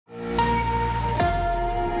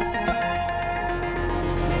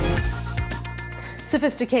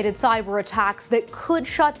Sophisticated cyber attacks that could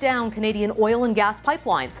shut down Canadian oil and gas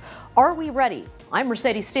pipelines. Are we ready? I'm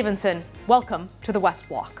Mercedes Stephenson. Welcome to the West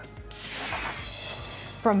Block.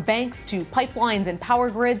 From banks to pipelines and power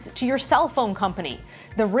grids to your cell phone company,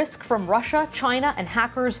 the risk from Russia, China, and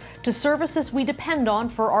hackers to services we depend on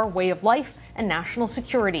for our way of life and national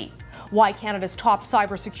security. Why Canada's top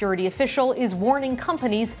cybersecurity official is warning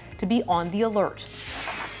companies to be on the alert.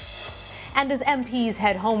 And as MPs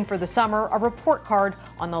head home for the summer, a report card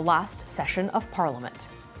on the last session of Parliament.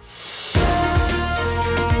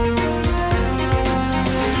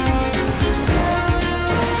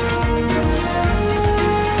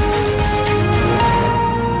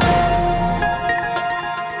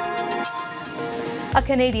 A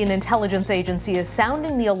Canadian intelligence agency is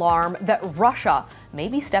sounding the alarm that Russia may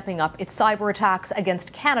be stepping up its cyber attacks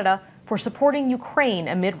against Canada for supporting Ukraine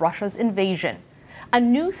amid Russia's invasion. A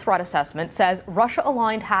new threat assessment says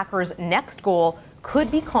Russia-aligned hackers' next goal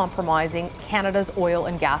could be compromising Canada's oil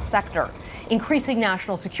and gas sector, increasing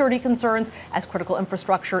national security concerns as critical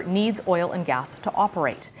infrastructure needs oil and gas to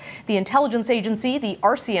operate. The intelligence agency, the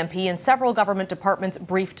RCMP, and several government departments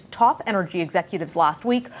briefed top energy executives last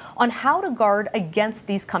week on how to guard against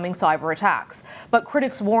these coming cyber attacks. But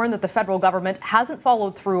critics warn that the federal government hasn't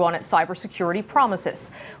followed through on its cybersecurity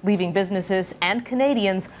promises, leaving businesses and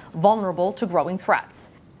Canadians vulnerable to growing threats.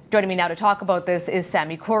 Joining me now to talk about this is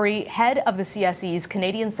Sami Khoury, head of the CSE's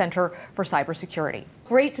Canadian Centre for Cybersecurity.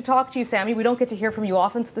 Great to talk to you, Sami. We don't get to hear from you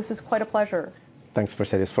often, so this is quite a pleasure. Thanks,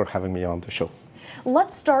 Mercedes, for having me on the show.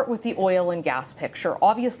 Let's start with the oil and gas picture.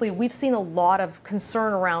 Obviously, we've seen a lot of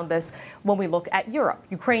concern around this when we look at Europe,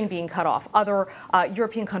 Ukraine being cut off, other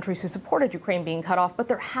European countries who supported Ukraine being cut off, but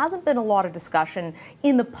there hasn't been a lot of discussion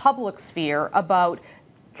in the public sphere about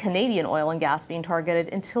Canadian oil and gas being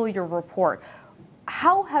targeted until your report.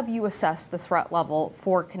 How have you assessed the threat level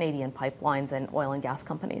for Canadian pipelines and oil and gas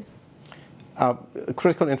companies?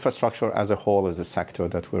 Critical infrastructure as a whole is a sector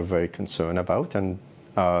that we're very concerned about, and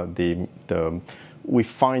we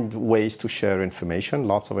find ways to share information,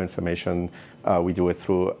 lots of information. We do it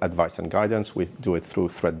through advice and guidance, we do it through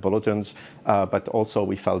threat bulletins, but also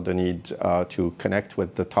we felt the need to connect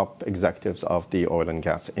with the top executives of the oil and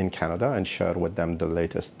gas in Canada and share with them the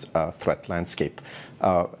latest threat landscape.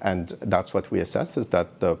 And that's what we assess, is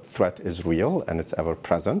that the threat is real and it's ever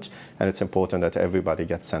present, and it's important that everybody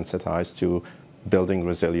gets sensitized to building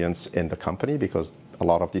resilience in the company, because a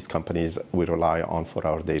lot of these companies we rely on for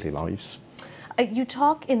our daily lives. You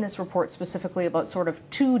talk in this report specifically about sort of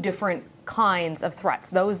two different kinds of threats,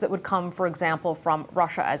 those that would come, for example, from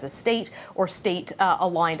Russia as a state or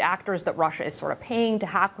state-aligned actors that Russia is sort of paying to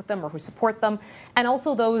hack with them or who support them, and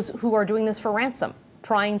also those who are doing this for ransom,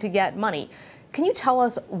 trying to get money. Can you tell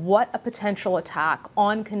us what a potential attack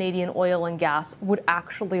on Canadian oil and gas would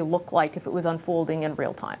actually look like if it was unfolding in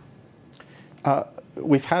real time?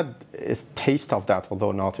 We've had a taste of that,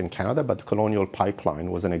 although not in Canada, but the Colonial Pipeline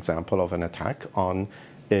was an example of an attack on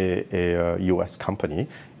a U.S. company.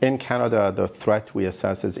 In Canada, the threat we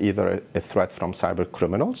assess is either a threat from cyber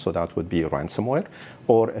criminals, so that would be ransomware,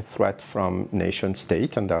 or a threat from nation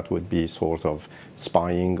state, and that would be sort of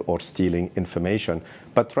spying or stealing information.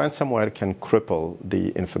 But ransomware can cripple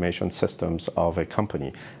the information systems of a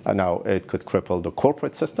company. Now, it could cripple the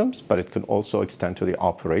corporate systems, but it can also extend to the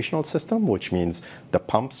operational system, which means the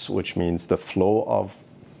pumps, which means the flow of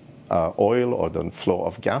oil or the flow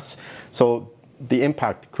of gas. So the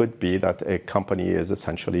impact could be that a company is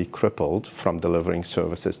essentially crippled from delivering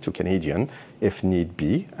services to Canadian, if need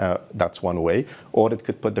be. That's one way. Or it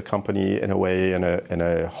could put the company in a way in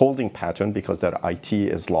a holding pattern because their IT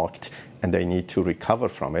is locked and they need to recover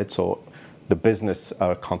from it. So the business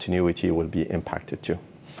continuity will be impacted too.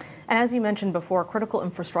 And as you mentioned before, critical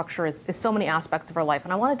infrastructure is so many aspects of our life.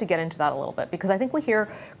 And I wanted to get into that a little bit because I think we hear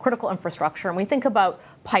critical infrastructure and we think about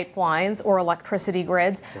pipelines or electricity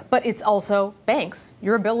grids, but it's also banks,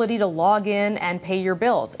 your ability to log in and pay your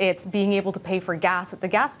bills. It's being able to pay for gas at the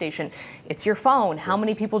gas station. It's your phone. How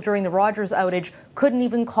many people during the Rogers outage couldn't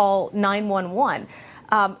even call 911?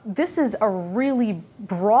 This is a really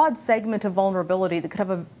broad segment of vulnerability that could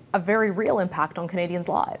have a very real impact on Canadians'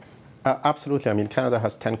 lives. Absolutely. I mean, Canada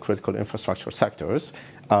has 10 critical infrastructure sectors,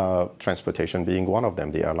 transportation being one of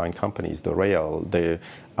them, the airline companies, the rail, the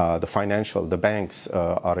financial, the banks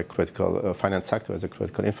are a critical, finance sector is a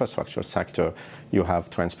critical infrastructure sector. You have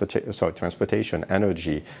transportation,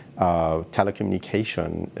 energy,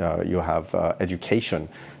 telecommunication, you have education.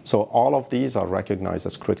 So all of these are recognized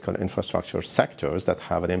as critical infrastructure sectors that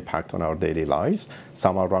have an impact on our daily lives.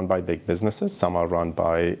 Some are run by big businesses, some are run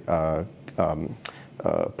by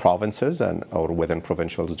provinces or within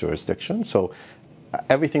provincial jurisdictions. So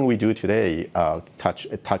everything we do today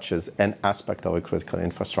touches an aspect of a critical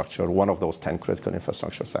infrastructure, one of those 10 critical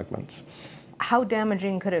infrastructure segments. How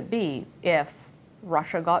damaging could it be if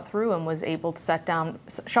Russia got through and was able to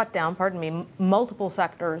shut down, multiple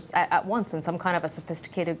sectors at once in some kind of a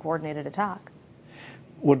sophisticated, coordinated attack?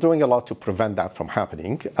 We're doing a lot to prevent that from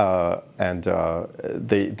happening, and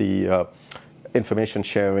the information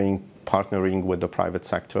sharing, partnering with the private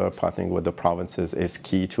sector, partnering with the provinces is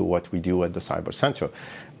key to what we do at the Cyber Center.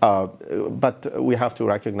 But we have to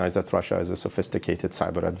recognize that Russia is a sophisticated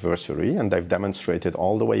cyber adversary, and they've demonstrated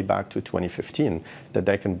all the way back to 2015 that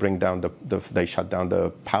they can bring down they shut down the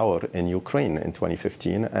power in Ukraine in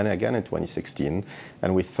 2015 and again in 2016,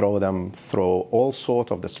 and we throw all sort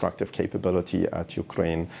of destructive capability at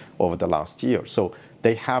Ukraine over the last year. So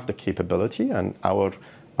they have the capability, and our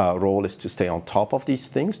role is to stay on top of these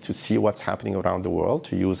things, to see what's happening around the world,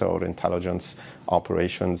 to use our intelligence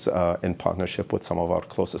operations in partnership with some of our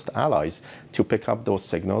closest allies to pick up those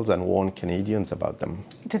signals and warn Canadians about them.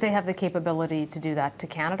 Do they have the capability to do that to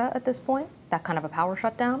Canada at this point, that kind of a power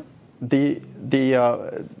shutdown? Whether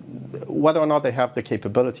or not they have the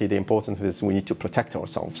capability, the important thing is we need to protect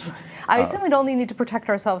ourselves. I assume we'd only need to protect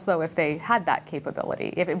ourselves, though, if they had that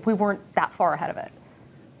capability, if we weren't that far ahead of it.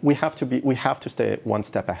 We have to stay one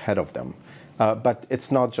step ahead of them. But it's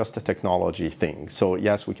not just a technology thing. So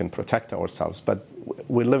yes, we can protect ourselves, but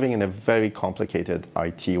we're living in a very complicated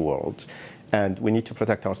IT world. And we need to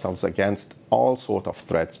protect ourselves against all sorts of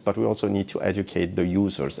threats, but we also need to educate the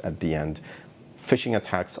users at the end. Phishing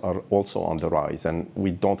attacks are also on the rise, and we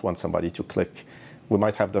don't want somebody to click. We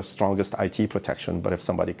might have the strongest IT protection, but if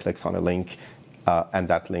somebody clicks on a link and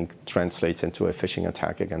that link translates into a phishing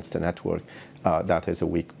attack against the network, that is a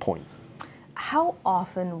weak point. How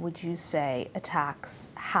often would you say attacks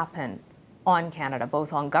happen on Canada,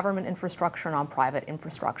 both on government infrastructure and on private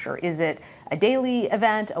infrastructure? Is it a daily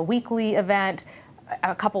event, a weekly event,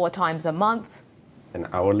 a couple of times a month? An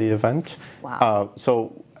hourly event. Wow.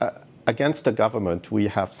 Against the government, we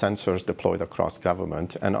have sensors deployed across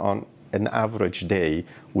government, and on an average day,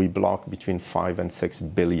 we block between 5 and 6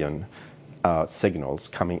 billion signals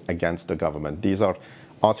coming against the government. These are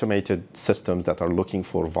automated systems that are looking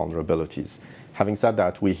for vulnerabilities. Having said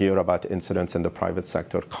that, we hear about incidents in the private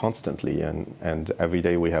sector constantly, and every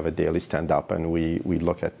day we have a daily stand-up, and we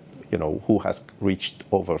look at who has reached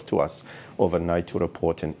over to us overnight to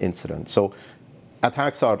report an incident. So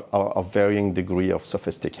attacks are of varying degree of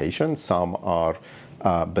sophistication. Some are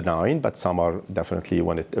benign, but some are definitely,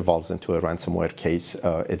 when it evolves into a ransomware case,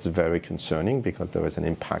 it's very concerning because there is an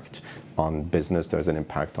impact on business, there's an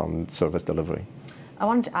impact on service delivery. I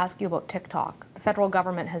wanted to ask you about TikTok. The federal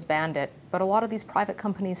government has banned it, but a lot of these private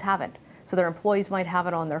companies haven't. So their employees might have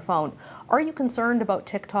it on their phone. Are you concerned about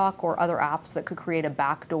TikTok or other apps that could create a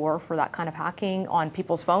backdoor for that kind of hacking on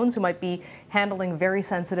people's phones who might be handling very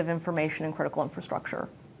sensitive information and critical infrastructure?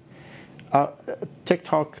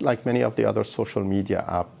 TikTok, like many of the other social media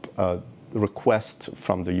apps, request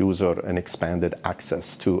from the user an expanded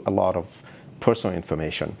access to a lot of personal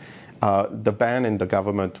information. The ban in the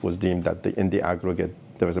government was deemed that in the aggregate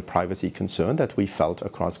there was a privacy concern that we felt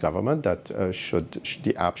across government that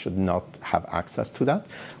the app should not have access to that.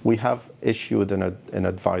 We have issued an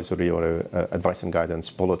advisory or a advice and guidance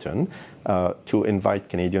bulletin to encourage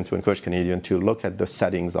Canadians to look at the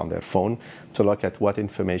settings on their phone, to look at what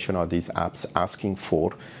information are these apps asking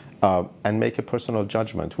for, and make a personal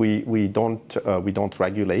judgment. We don't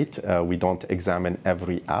regulate, we don't examine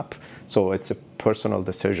every app, so it's a personal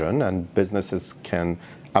decision, and businesses can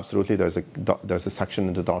absolutely. There's a section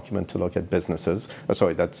in the document to look at businesses.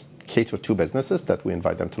 That's cater to businesses that we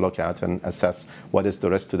invite them to look at and assess what is the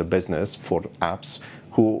risk to the business for apps,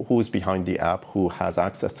 who's behind the app, who has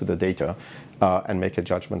access to the data, and make a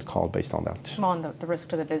judgment call based on that. Well, the risk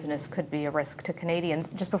to the business could be a risk to Canadians.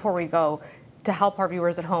 Just before we go, to help our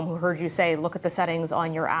viewers at home who heard you say, look at the settings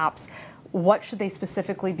on your apps, what should they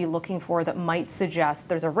specifically be looking for that might suggest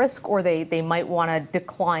there's a risk, or they might want to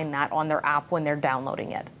decline that on their app when they're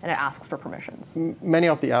downloading it and it asks for permissions? Many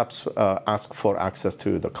of the apps ask for access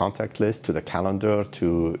to the contact list, to the calendar,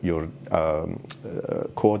 to your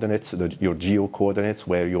coordinates, your geo coordinates,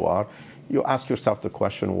 where you are. You ask yourself the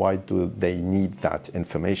question, why do they need that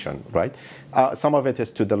information, right? Some of it is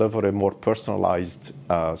to deliver a more personalized,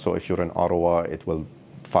 so if you're in Ottawa, it will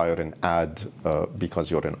fire an ad because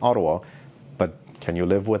you're in Ottawa. But can you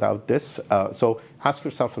live without this? So ask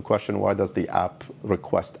yourself a question, why does the app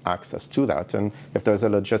request access to that? And if there's a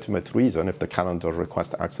legitimate reason, if the calendar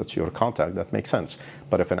requests access to your contact, that makes sense.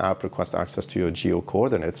 But if an app requests access to your geo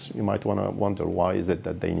coordinates, you might want to wonder, why is it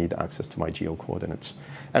that they need access to my geo coordinates?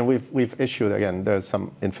 And we've issued, again, there's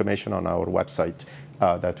some information on our website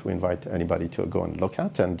that we invite anybody to go and look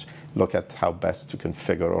at how best to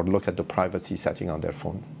configure or look at the privacy setting on their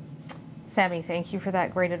phone. Sami, thank you for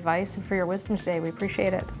that great advice and for your wisdom today. We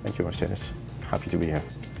appreciate it. Thank you, Mercedes. Happy to be here.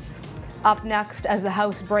 Up next, as the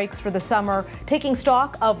House breaks for the summer, taking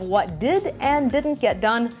stock of what did and didn't get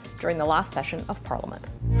done during the last session of Parliament.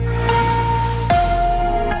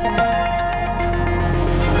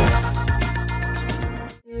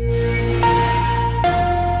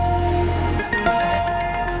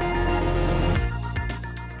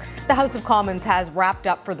 The House of Commons has wrapped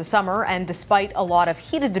up for the summer, and despite a lot of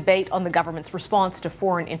heated debate on the government's response to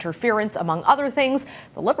foreign interference, among other things,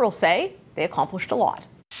 the Liberals say they accomplished a lot.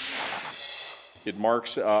 It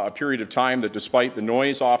marks a period of time that, despite the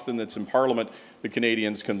noise often that's in Parliament, the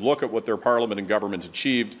Canadians can look at what their Parliament and government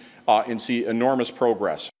achieved and see enormous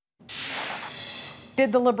progress.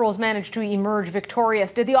 Did the Liberals manage to emerge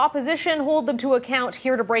victorious? Did the opposition hold them to account?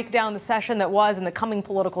 Here to break down the session that was in the coming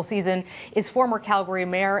political season is former Calgary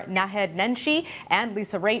Mayor Naheed Nenshi and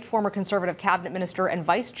Lisa Raitt, former Conservative Cabinet Minister and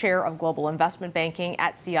Vice Chair of Global Investment Banking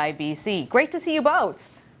at CIBC. Great to see you both.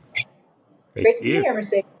 Great to be here,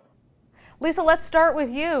 Mercedes. Lisa, let's start with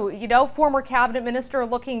you. You know, former cabinet minister,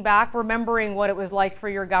 looking back, remembering what it was like for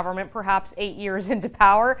your government, perhaps 8 years into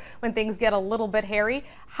power, when things get a little bit hairy.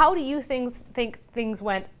 How do you think things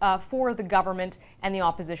went for the government and the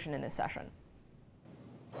opposition in this session?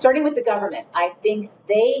 Starting with the government, I think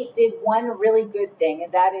they did one really good thing,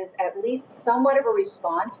 and that is at least somewhat of a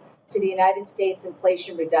response to the United States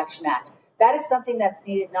Inflation Reduction Act. That is something that's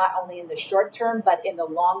needed not only in the short term, but in the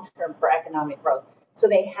long term for economic growth. So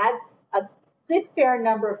they had a good fair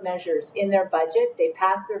number of measures in their budget. They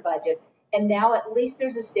passed their budget. And now at least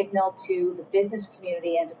there's a signal to the business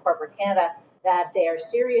community and to corporate Canada that they are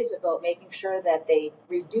serious about making sure that they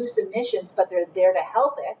reduce emissions, but they're there to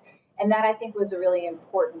help it. And that, I think, was a really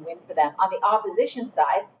important win for them. On the opposition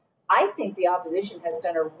side, I think the opposition has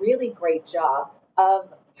done a really great job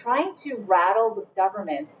of trying to rattle the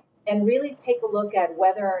government and really take a look at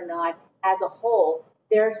whether or not, as a whole,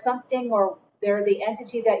 there's something or they're the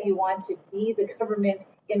entity that you want to be the government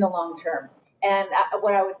in the long term. And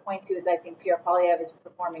what I would point to is I think Pierre Poilievre is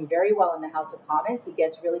performing very well in the House of Commons. He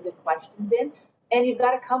gets really good questions in. And you've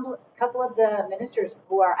got a couple of the ministers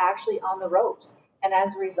who are actually on the ropes. And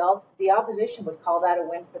as a result, the opposition would call that a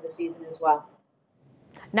win for the season as well.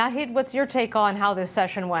 Naheed, what's your take on how this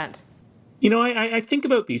session went? You know, I think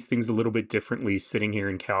about these things a little bit differently sitting here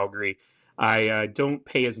in Calgary. I don't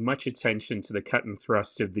pay as much attention to the cut and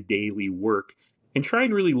thrust of the daily work and try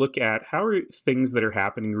and really look at how are things that are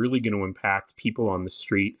happening really going to impact people on the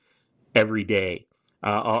street every day.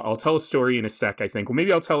 I'll tell a story in a sec, I think. Well,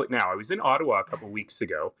 maybe I'll tell it now. I was in Ottawa a couple of weeks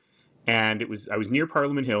ago, and I was near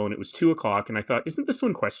Parliament Hill, and it was 2 o'clock, and I thought, isn't this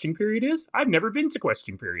when question period is? I've never been to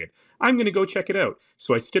question period. I'm going to go check it out.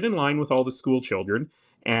 So I stood in line with all the school children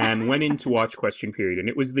and went in to watch question period. And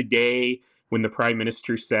it was the day when the Prime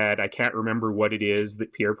Minister said, I can't remember what it is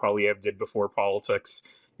that Pierre Poilievre did before politics.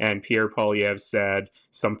 And Pierre Poilievre said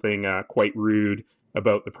something quite rude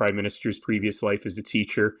about the Prime Minister's previous life as a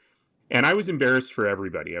teacher. And I was embarrassed for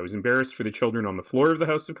everybody. I was embarrassed for the children on the floor of the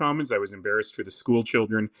House of Commons. I was embarrassed for the school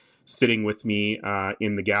children sitting with me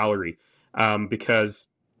in the gallery because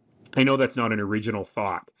I know that's not an original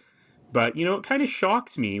thought. But, you know, it kind of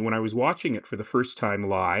shocked me when I was watching it for the first time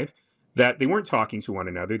live that they weren't talking to one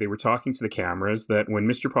another. They were talking to the cameras, that when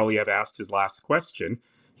Mr. Poilievre asked his last question,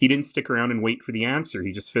 he didn't stick around and wait for the answer.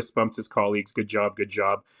 He just fist bumped his colleagues, good job,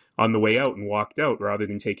 on the way out and walked out rather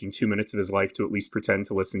than taking 2 minutes of his life to at least pretend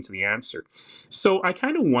to listen to the answer. So I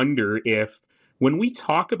kind of wonder if when we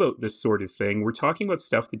talk about this sort of thing, we're talking about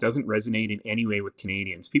stuff that doesn't resonate in any way with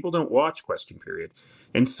Canadians. People don't watch question period.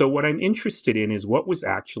 And so what I'm interested in is what was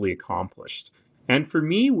actually accomplished. And for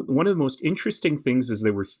me, one of the most interesting things is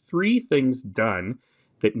there were 3 things done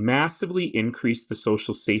that massively increased the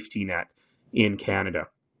social safety net in Canada.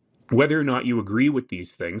 Whether or not you agree with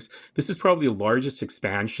these things, this is probably the largest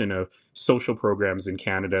expansion of social programs in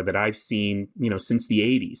Canada that I've seen, since the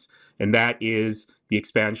 80s. And that is the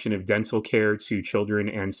expansion of dental care to children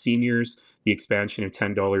and seniors, the expansion of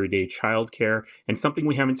 $10 a day childcare, and something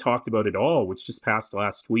we haven't talked about at all, which just passed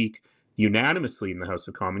last week unanimously in the House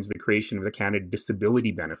of Commons, the creation of the Canada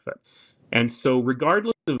Disability Benefit. And so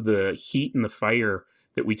regardless of the heat and the fire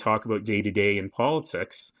that we talk about day to day in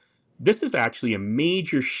politics, this is actually a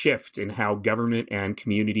major shift in how government and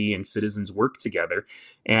community and citizens work together.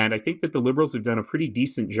 And I think that the Liberals have done a pretty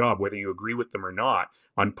decent job, whether you agree with them or not,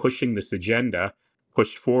 on pushing this agenda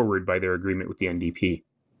pushed forward by their agreement with the NDP.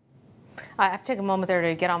 I have to take a moment there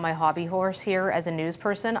to get on my hobby horse here as a news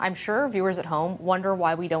person. I'm sure viewers at home wonder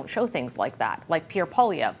why we don't show things like that, like Pierre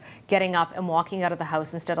Poilievre getting up and walking out of the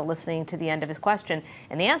House instead of listening to the end of his question.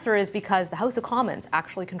 And the answer is because the House of Commons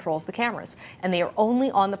actually controls the cameras, and they are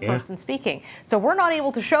only on the person speaking. So we're not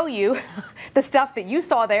able to show you the stuff that you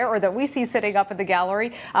saw there or that we see sitting up in the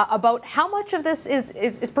gallery about how much of this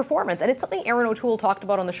is performance. And it's something Aaron O'Toole talked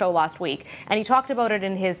about on the show last week, and he talked about it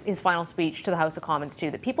in his final speech to the House of Commons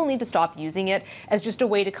too, that people need to stop using it as just a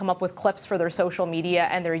way to come up with clips for their social media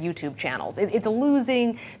and their YouTube channels. It's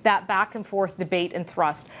losing that back and forth debate and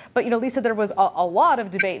thrust. But, Lisa, there was a lot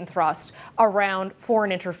of debate and thrust around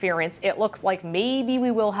foreign interference. It looks like maybe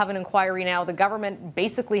we will have an inquiry now. The government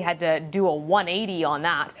basically had to do a 180 on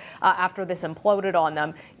that after this imploded on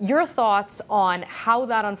them. Your thoughts on how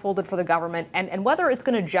that unfolded for the government and whether it's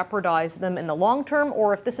going to jeopardize them in the long term,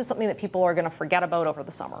 or if this is something that people are going to forget about over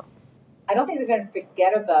the summer? I don't think they're going to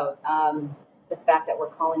forget about the fact that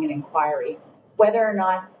we're calling an inquiry. Whether or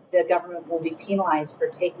not the government will be penalized for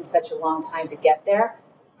taking such a long time to get there,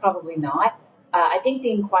 probably not. I think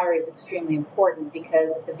the inquiry is extremely important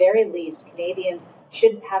because at the very least, Canadians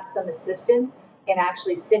should have some assistance in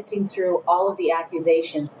actually sifting through all of the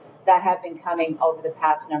accusations that have been coming over the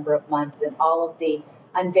past number of months and all of the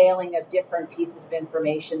unveiling of different pieces of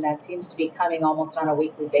information that seems to be coming almost on a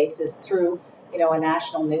weekly basis through a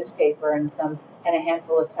national newspaper and a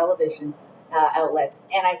handful of television outlets.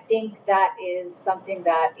 And I think that is something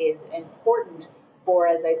that is important for,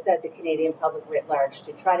 as I said, the Canadian public writ large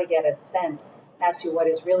to try to get a sense as to what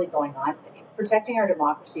is really going on. Protecting our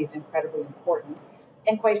democracy is incredibly important.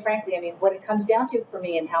 And quite frankly, what it comes down to for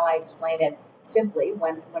me and how I explain it simply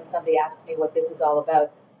when somebody asks me what this is all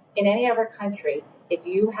about, in any other country, if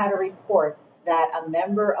you had a report that a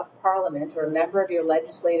member of parliament or a member of your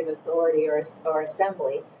legislative authority or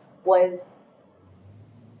assembly was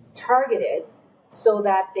targeted so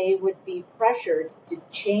that they would be pressured to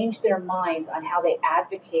change their minds on how they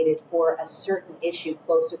advocated for a certain issue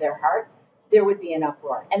close to their heart, there would be an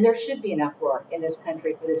uproar. And there should be an uproar in this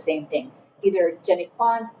country for the same thing. Either Jenny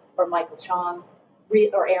Kwan or Michael Chong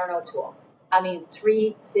or Aaron O'Toole.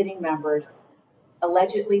 3 sitting members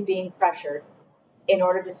allegedly being pressured in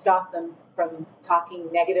order to stop them from talking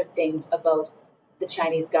negative things about the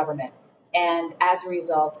Chinese government. And as a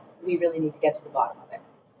result, we really need to get to the bottom of it.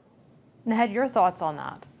 Ned, your thoughts on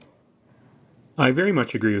that? I very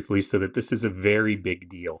much agree with Lisa that this is a very big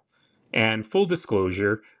deal. And full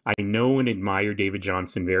disclosure, I know and admire David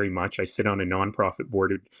Johnston very much. I sit on a nonprofit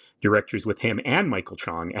board of directors with him and Michael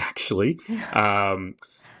Chong, actually.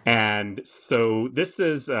 And so this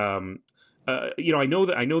is, I know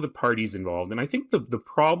the parties involved. And I think the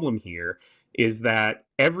problem here is that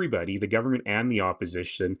everybody, the government and the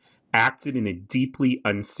opposition, acted in a deeply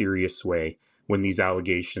unserious way when these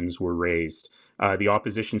allegations were raised. The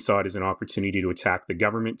opposition saw it as an opportunity to attack the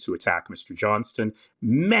government, to attack Mr. Johnston.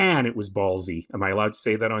 Man, it was ballsy. Am I allowed to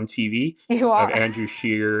say that on TV? You are. Of Andrew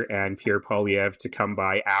Scheer and Pierre Poilievre to come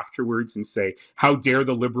by afterwards and say, how dare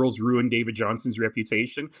the Liberals ruin David Johnston's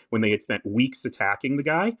reputation when they had spent weeks attacking the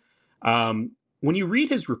guy? When you read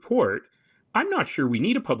his report, I'm not sure we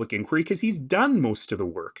need a public inquiry because he's done most of the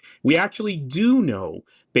work. We actually do know,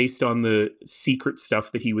 based on the secret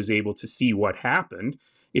stuff that he was able to see, what happened.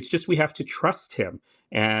 It's just we have to trust him.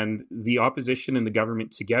 And the opposition and the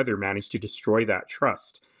government together managed to destroy that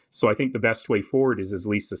trust. So I think the best way forward is, as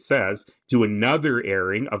Lisa says, do another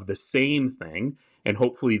airing of the same thing. And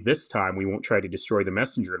hopefully this time we won't try to destroy the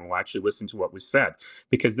messenger and we'll actually listen to what was said.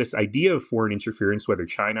 Because this idea of foreign interference, whether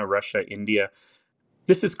China, Russia, India,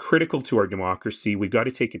 this is critical to our democracy. We've got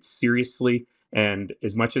to take it seriously. And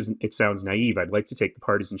as much as it sounds naive, I'd like to take the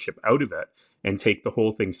partisanship out of it and take the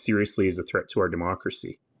whole thing seriously as a threat to our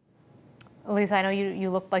democracy. Lisa, I know you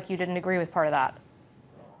looked like you didn't agree with part of that.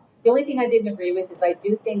 The only thing I didn't agree with is I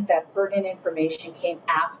do think that pertinent information came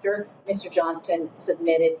after Mr. Johnston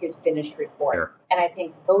submitted his finished report. Sure. And I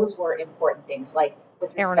think those were important things, like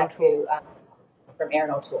with respect to from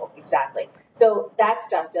Aaron O'Toole. Exactly. So that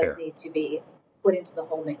stuff does need to be put into the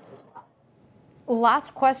whole mix as well.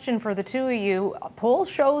 Last question for the two of you. Polls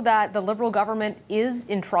show that the Liberal government is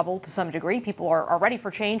in trouble to some degree. People are ready for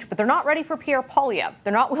change, but they're not ready for Pierre Poilievre.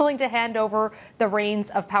 They're not willing to hand over the reins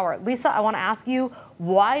of power. Lisa, I want to ask you,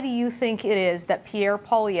 why do you think it is that Pierre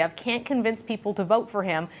Poilievre can't convince people to vote for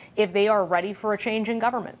him if they are ready for a change in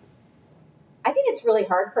government? I think it's really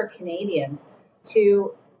hard for Canadians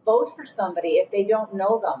to vote for somebody if they don't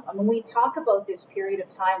know them. I mean, we talk about this period of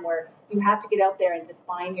time where you have to get out there and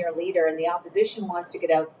define your leader, and the opposition wants to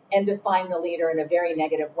get out and define the leader in a very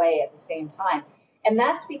negative way at the same time. And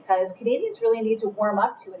that's because Canadians really need to warm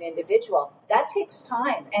up to an individual. That takes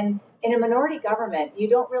time. And in a minority government, you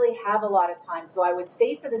don't really have a lot of time. So I would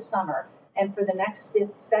say for the summer and for the next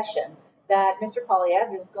session that Mr.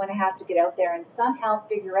 Poilievre is going to have to get out there and somehow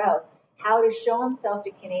figure out how to show himself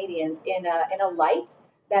to Canadians in a light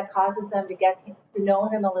that causes them to get to know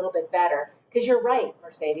him a little bit better. Because you're right,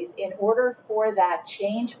 Mercedes, in order for that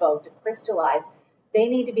change vote to crystallize, they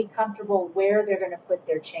need to be comfortable where they're going to put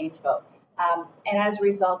their change vote. And as a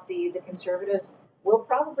result, the Conservatives will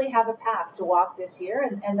probably have a path to walk this year,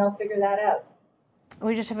 and they'll figure that out.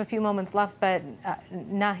 We just have a few moments left, but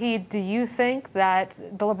Naheed, do you think that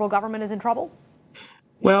the Liberal government is in trouble?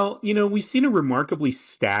 Well, we've seen a remarkably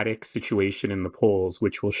static situation in the polls,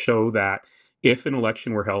 which will show that if an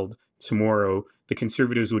election were held tomorrow, the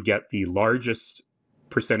Conservatives would get the largest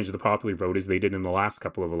percentage of the popular vote, as they did in the last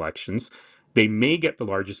couple of elections. They may get the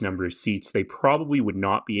largest number of seats. They probably would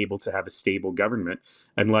not be able to have a stable government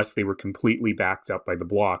unless they were completely backed up by the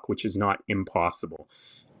Bloc, which is not impossible.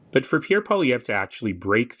 But for Pierre Poilievre to actually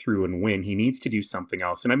break through and win, he needs to do something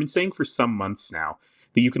else. And I've been saying for some months now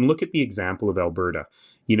that you can look at the example of Alberta.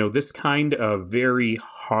 This kind of very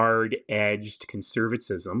hard-edged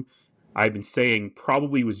conservatism, I've been saying,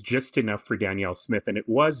 probably was just enough for Danielle Smith, and it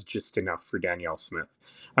was just enough for Danielle Smith.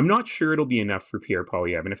 I'm not sure it'll be enough for Pierre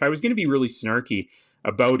Poilievre. And if I was going to be really snarky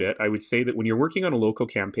about it, I would say that when you're working on a local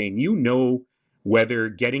campaign, whether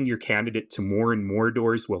getting your candidate to more and more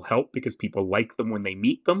doors will help because people like them when they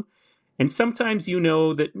meet them. And sometimes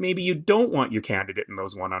that maybe you don't want your candidate in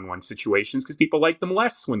those one-on-one situations because people like them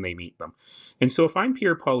less when they meet them. And so if I'm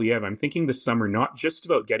Pierre Poilievre, I'm thinking this summer not just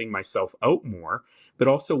about getting myself out more, but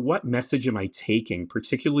also what message am I taking,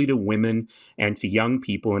 particularly to women and to young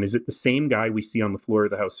people? And is it the same guy we see on the floor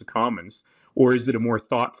of the House of Commons? Or is it a more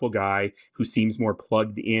thoughtful guy who seems more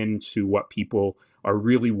plugged into what people are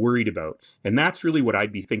really worried about? And that's really what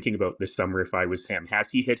I'd be thinking about this summer if I was him.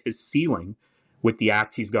 Has he hit his ceiling with the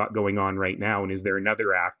act he's got going on right now? And is there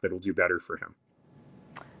another act that'll do better for him?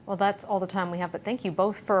 Well, that's all the time we have, but thank you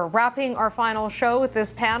both for wrapping our final show with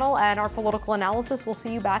this panel and our political analysis. We'll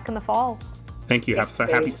see you back in the fall. Thank you.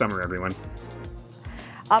 Happy summer, everyone.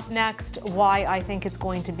 Up next, why I think it's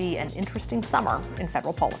going to be an interesting summer in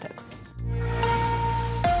federal politics.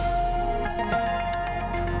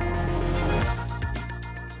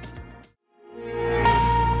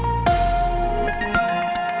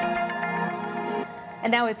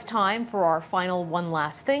 And now it's time for our final one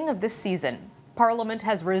last thing of this season. Parliament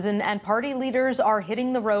has risen and party leaders are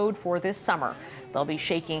hitting the road for this summer. They'll be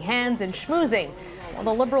shaking hands and schmoozing. While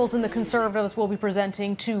the Liberals and the Conservatives will be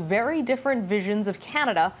presenting two very different visions of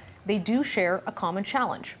Canada, they do share a common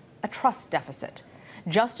challenge, a trust deficit.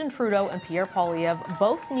 Justin Trudeau and Pierre Poilievre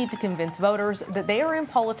both need to convince voters that they are in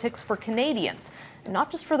politics for Canadians, and not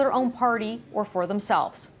just for their own party or for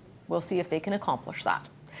themselves. We'll see if they can accomplish that.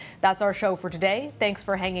 That's our show for today. Thanks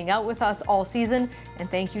for hanging out with us all season, and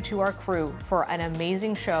thank you to our crew for an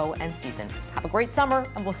amazing show and season. Have a great summer,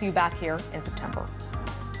 and we'll see you back here in September.